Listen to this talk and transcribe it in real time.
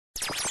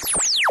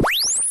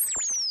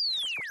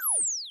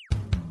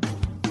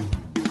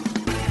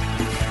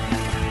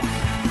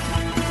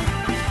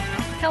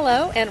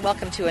Hello, and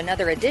welcome to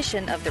another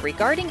edition of the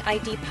Regarding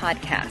ID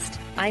podcast.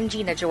 I'm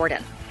Gina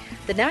Jordan.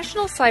 The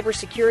National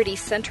Cybersecurity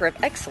Center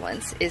of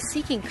Excellence is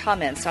seeking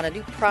comments on a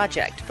new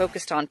project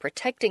focused on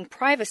protecting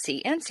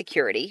privacy and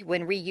security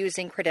when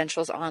reusing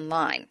credentials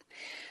online.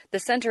 The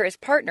center is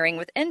partnering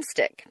with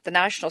NSTIC, the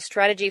National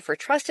Strategy for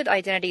Trusted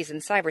Identities in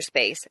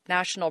Cyberspace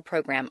National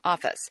Program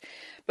Office.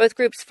 Both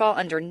groups fall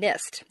under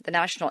NIST, the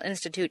National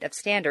Institute of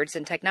Standards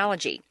and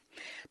Technology.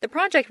 The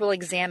project will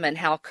examine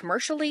how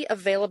commercially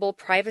available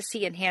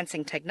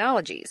privacy-enhancing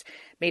technologies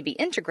may be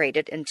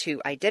integrated into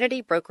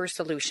identity broker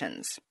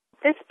solutions.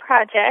 This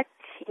project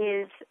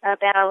is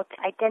about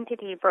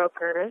identity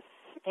brokers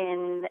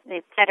in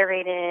the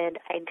federated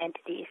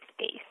identity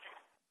space.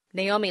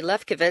 Naomi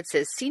Lefkowitz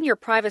is Senior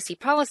Privacy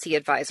Policy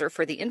Advisor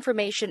for the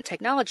Information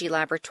Technology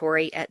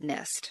Laboratory at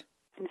NIST.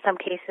 In some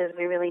cases,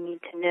 we really need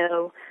to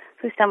know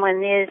who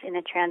someone is in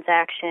a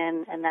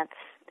transaction, and that's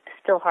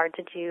still hard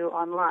to do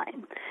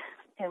online.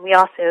 And we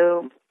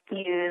also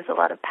use a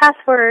lot of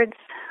passwords,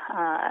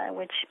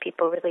 which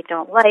people really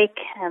don't like,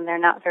 and they're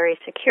not very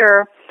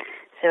secure.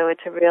 So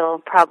it's a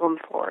real problem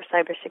for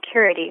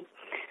cybersecurity.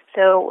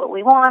 So what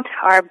we want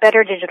are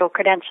better digital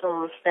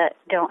credentials that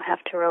don't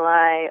have to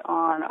rely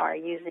on our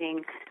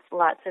using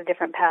lots of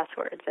different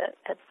passwords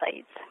at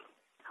sites.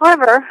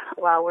 However,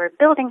 while we're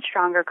building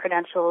stronger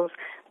credentials,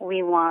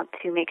 we want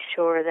to make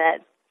sure that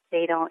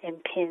they don't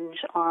impinge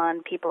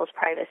on people's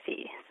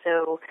privacy.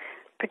 So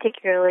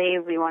particularly,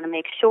 we want to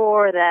make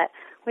sure that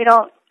we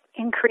don't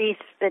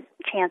increase the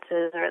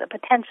chances or the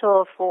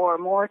potential for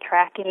more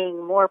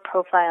tracking, more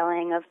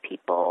profiling of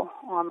people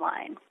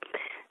online.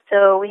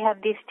 So we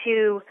have these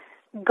two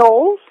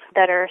goals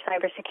that are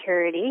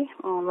cybersecurity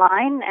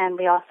online, and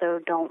we also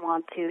don't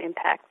want to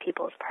impact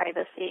people's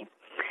privacy.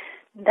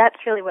 That's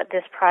really what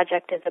this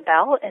project is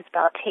about. It's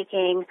about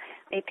taking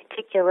a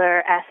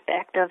particular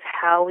aspect of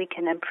how we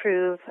can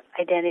improve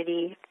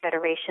identity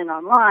federation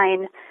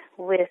online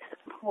with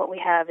what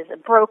we have as a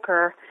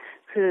broker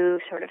who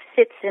sort of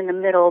sits in the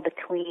middle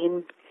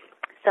between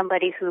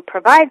somebody who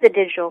provides a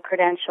digital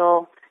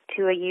credential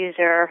to a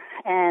user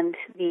and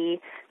the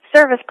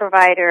service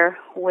provider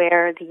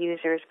where the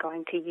user is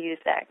going to use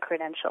that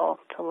credential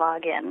to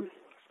log in.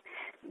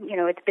 You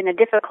know, it's been a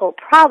difficult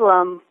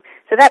problem.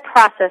 So that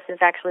process is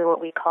actually what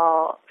we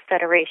call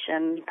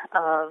federation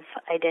of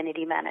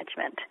identity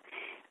management.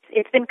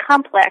 It's been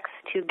complex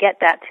to get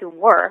that to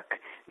work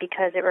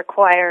because it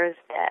requires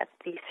that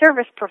the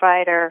service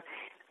provider,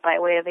 by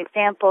way of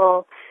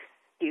example,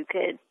 you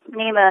could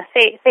name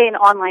say an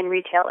online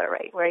retailer,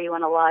 right, where you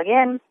want to log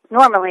in.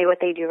 Normally what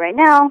they do right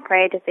now,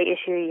 right, is they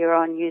issue your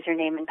own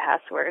username and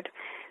password.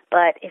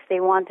 But if they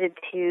wanted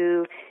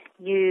to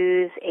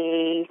use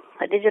a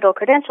digital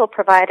credential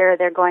provider,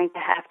 they're going to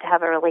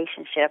have a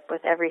relationship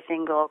with every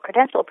single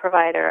credential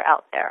provider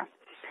out there.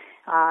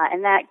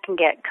 And that can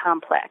get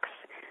complex.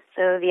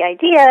 So the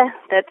idea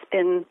that's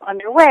been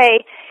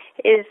underway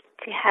is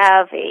to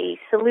have a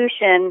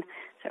solution,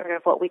 sort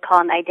of what we call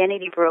an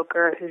identity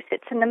broker, who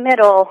sits in the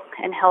middle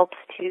and helps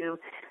to,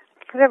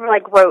 sort of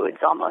like roads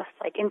almost,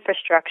 like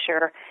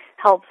infrastructure,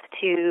 helps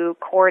to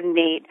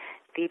coordinate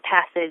the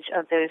passage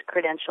of those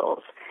credentials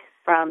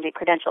from the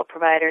credential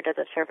provider to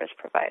the service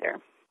provider.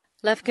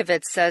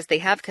 Lefkowitz says they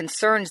have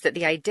concerns that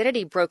the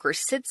identity broker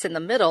sits in the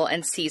middle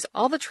and sees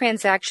all the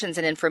transactions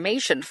and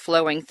information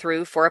flowing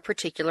through for a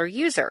particular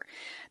user.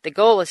 The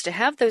goal is to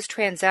have those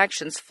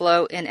transactions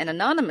flow in an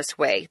anonymous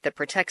way that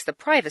protects the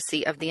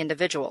privacy of the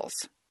individuals.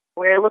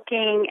 We're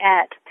looking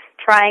at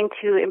trying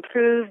to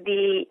improve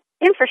the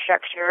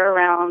infrastructure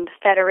around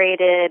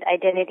federated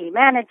identity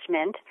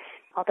management,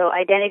 although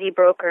identity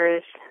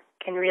brokers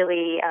can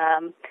really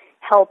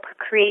help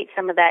create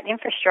some of that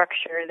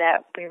infrastructure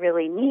that we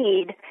really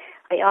need.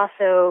 They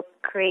also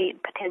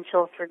create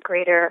potential for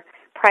greater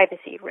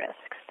privacy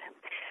risks.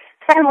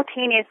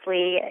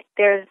 Simultaneously,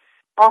 there's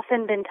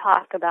often been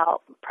talk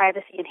about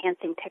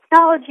privacy-enhancing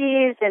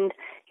technologies, and,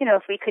 you know,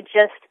 if we could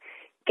just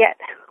get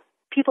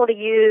people to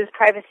use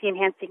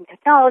privacy-enhancing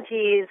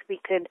technologies, we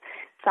could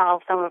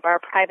solve some of our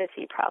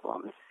privacy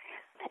problems.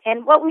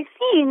 And what we've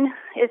seen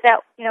is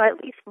that, you know,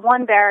 at least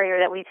one barrier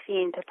that we've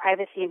seen to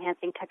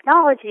privacy-enhancing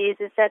technologies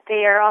is that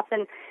they are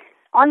often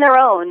on their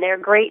own. They're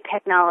great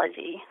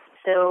technology.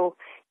 So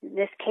in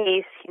this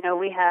case, you know,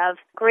 we have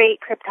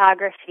great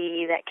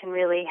cryptography that can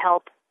really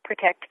help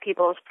protect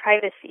people's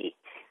privacy,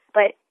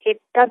 but it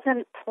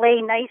doesn't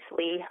play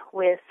nicely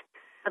with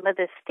some of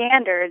the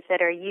standards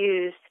that are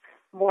used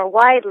more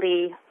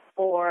widely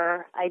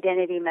for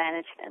identity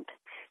management.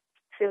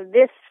 So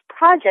this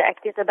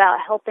project is about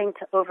helping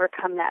to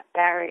overcome that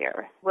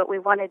barrier. What we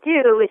want to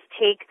do is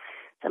take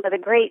some of the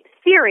great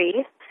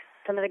theory,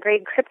 some of the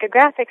great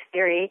cryptographic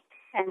theory,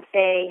 and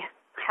say,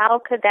 how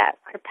could that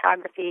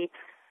cryptography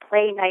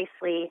play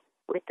nicely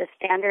with the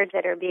standards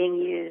that are being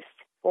used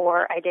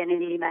for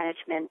identity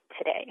management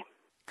today?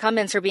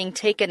 Comments are being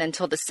taken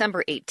until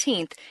December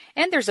 18th,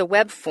 and there's a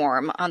web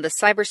form on the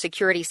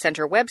Cybersecurity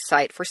Center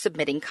website for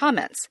submitting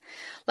comments.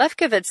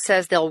 Lefkowitz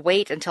says they'll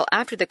wait until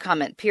after the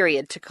comment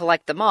period to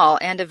collect them all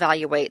and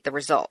evaluate the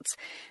results.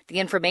 The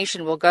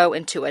information will go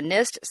into a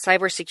NIST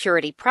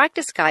cybersecurity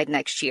practice guide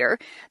next year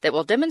that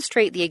will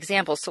demonstrate the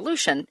example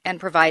solution and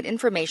provide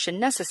information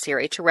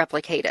necessary to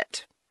replicate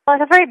it. Well,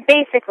 at a very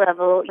basic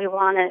level, we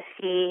want to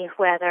see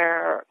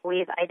whether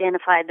we've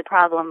identified the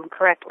problem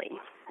correctly.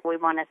 We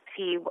want to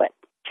see what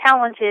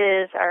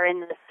challenges are in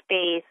the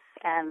space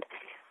and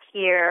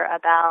hear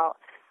about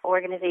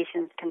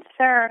organizations'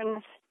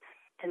 concerns,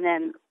 and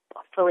then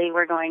hopefully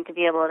we're going to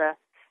be able to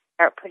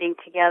start putting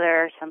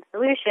together some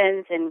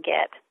solutions and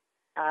get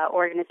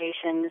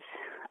organizations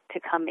to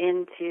come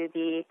into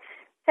the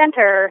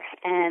center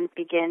and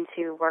begin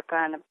to work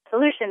on a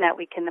solution that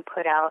we can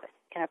put out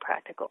in a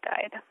practical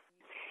guide.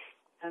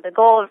 The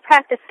goal of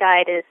Practice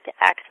Guide is to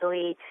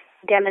actually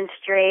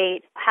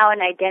demonstrate how an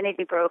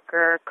identity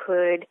broker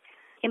could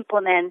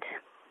implement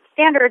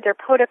standards or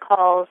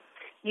protocols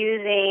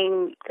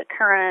using the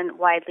current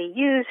widely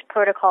used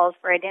protocols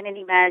for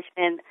identity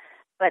management,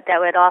 but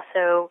that would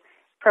also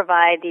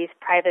provide these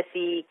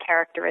privacy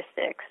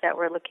characteristics that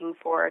we're looking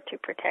for to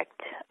protect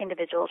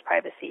individuals'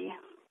 privacy.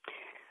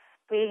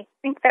 We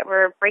think that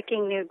we're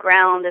breaking new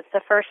ground. It's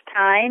the first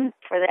time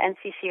for the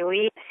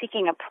NCCOE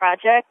seeking a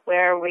project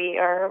where we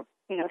are,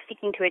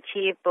 seeking to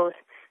achieve both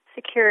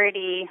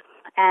security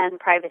and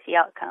privacy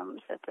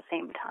outcomes at the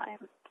same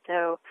time.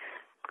 So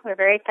we're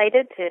very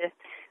excited to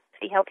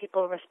see how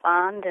people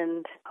respond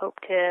and hope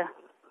to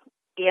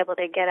be able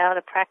to get out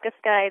a practice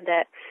guide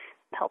that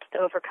helps to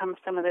overcome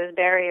some of those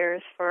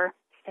barriers for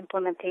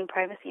implementing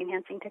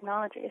privacy-enhancing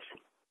technologies.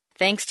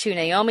 Thanks to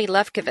Naomi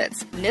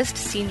Lefkowitz, NIST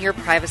Senior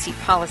Privacy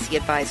Policy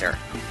Advisor.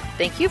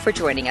 Thank you for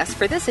joining us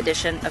for this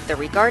edition of the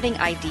Regarding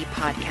ID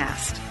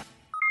podcast.